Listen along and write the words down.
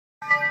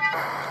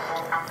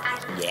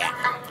Yeah.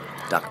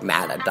 Dark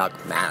matter.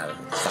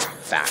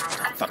 Fat,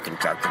 fucking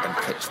darker than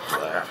pitch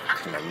black.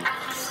 And I'm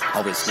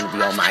always gonna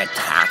be on my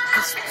attack.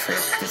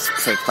 This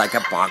prick like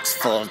a box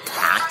full of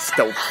cats.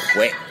 Don't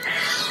quit.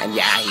 And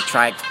yeah, he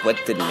tried to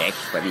quit the Nick,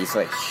 but he's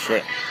like,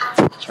 shit.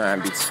 Try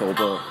and be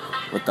sober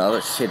with the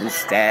other shit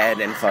instead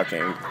and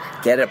fucking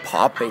get it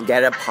popping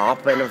and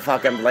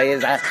fucking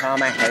blaze that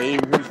Kama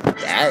Haze is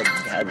dead.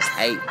 Cause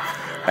hey,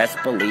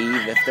 best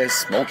believe if there's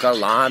smoke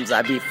alarms,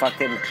 I'd be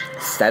fucking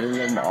setting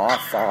them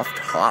off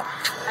top.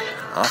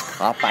 Off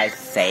top, I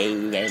say,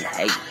 and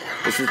hey,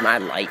 this is my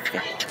life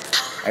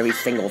every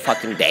single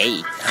fucking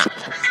day.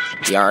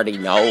 You already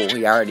know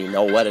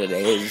what it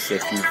is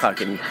if you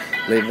fucking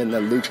live in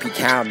the loopy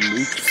town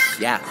loops,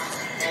 yeah.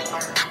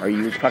 Or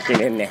you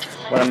fucking in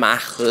one of my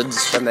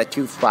hoods from the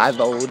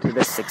 250 to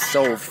the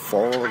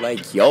 604,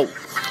 like, yo,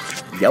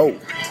 don't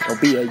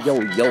be a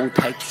yo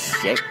type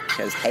shit,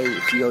 cause hey,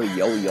 if you're a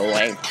yo,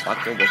 I ain't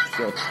fucking with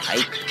your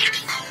type.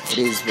 It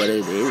is what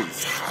it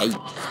is, hey.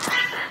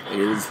 It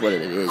is what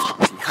it is,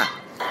 yeah.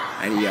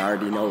 And you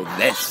already know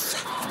this,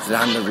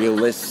 that I'm the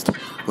realist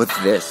with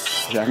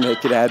this. I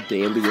make it a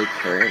daily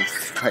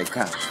occurrence, like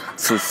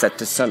sunset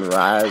to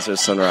sunrise or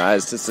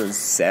sunrise to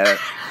sunset.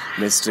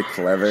 Mr.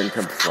 Clever and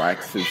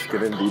Complex is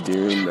gonna be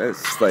doing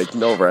this, like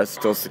no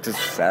rest till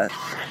success.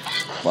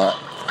 But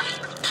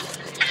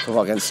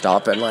fucking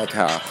stopping like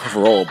a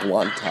roll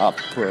blunt up,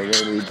 where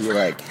we'd be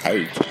like,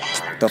 hey,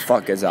 the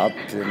fuck is up,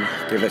 and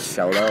give a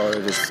shout out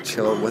or just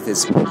chill with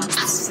his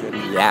peeps, and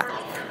yeah.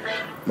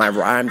 My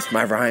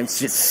rhymes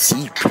just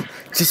seep.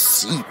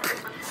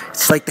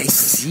 It's like they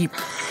seep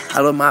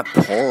out of my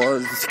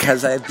pores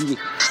because I be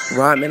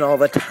rhyming all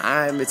the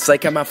time. It's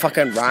like I'm a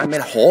fucking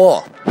rhyming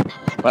whore.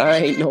 But I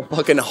ain't no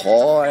fucking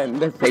whore and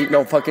this ain't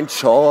no fucking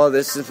chore.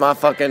 This is my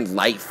fucking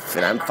life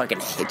and I'm fucking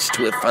hitched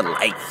to it for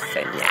life.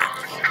 And yeah,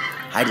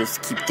 I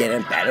just keep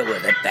getting better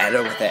with it,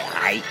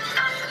 right?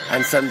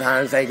 And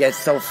sometimes I get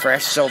so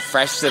fresh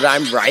that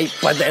I'm right,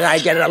 but then I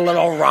get a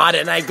little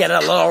rotten, I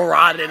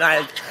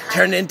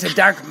turn into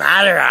dark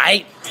matter,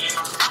 right?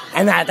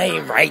 And that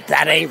ain't right,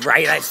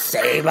 I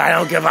say, but I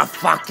don't give a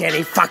fuck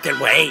any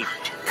fucking way,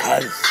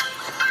 cause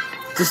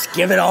just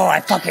give it all I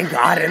fucking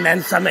got, and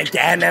then some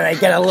again, and I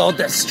get a little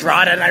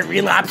distraught, and I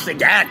relapse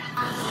again.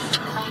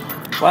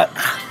 But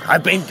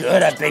I've been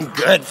good,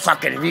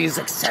 fucking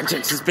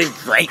Aamusexentrix has been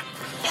great,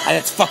 and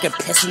it's fucking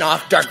pissing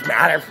off dark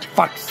matter, for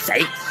fuck's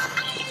sake.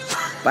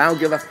 But I don't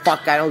give a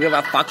fuck,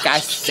 I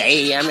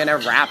say, I'm gonna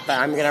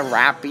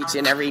rap each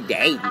and every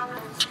day.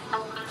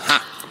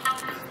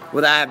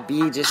 Would that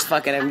be just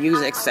fucking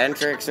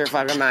Aamusexentrix or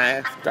fucking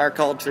my dark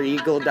alter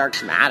ego,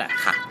 dark matter?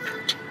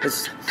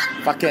 This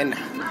fucking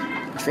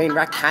train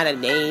wreck kind of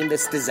name,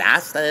 this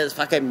disaster is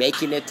fucking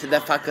making it to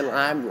the fucking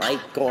limelight,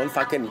 going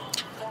fucking,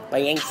 but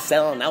he ain't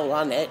selling out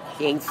on it,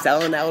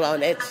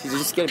 he's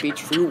just gonna be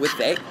true with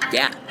it,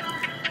 yeah.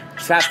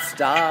 Rap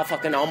star,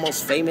 fucking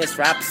almost famous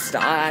rap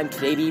star. I'm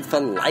Canadian for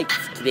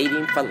life,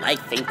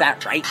 ain't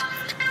that right?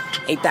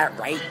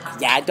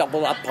 Yeah, I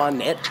double up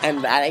on it,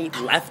 and that ain't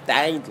left.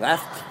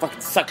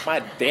 Fucking suck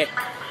my dick,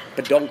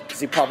 but don't, cause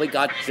he probably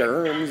got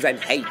germs, and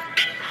hey,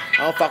 I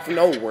don't fucking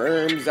know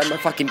worms, I'm a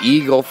fucking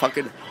eagle,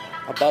 fucking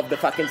above the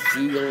fucking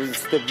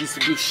seals, that used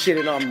to be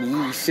shitting on me,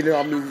 you see,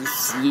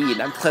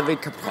 and I'm clever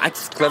and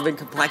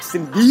complex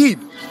indeed.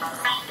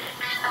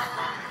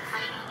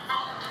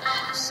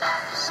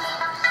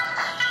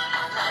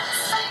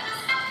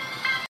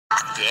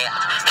 Yeah,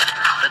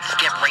 let's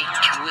get right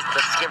to it,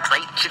 let's get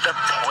right to the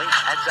point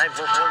as I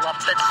roll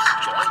up the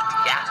joint,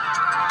 yeah.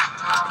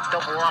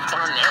 Double up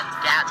on it,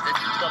 yeah, this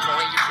is double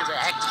A to the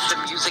X,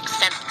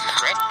 Aamusexentrix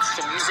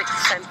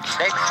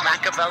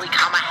Mackavellii,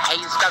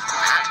 Haze, doesn't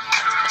matter.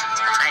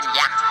 And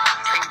yeah,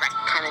 train wreck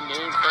kind of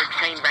name for a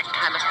train wreck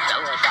kind of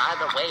fella,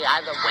 either way,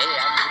 I'm gonna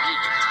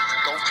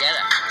go get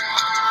it.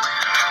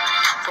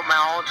 Put my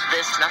all into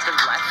this, nothing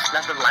less,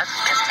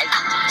 cause hey,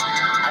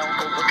 I don't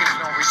go looking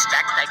for no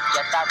respect, I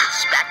get that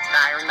respect, and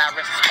I earned that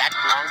respect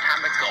long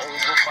time ago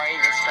before I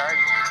even started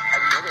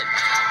admitting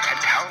and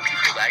telling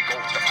people that I go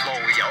with the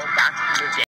flow, yo.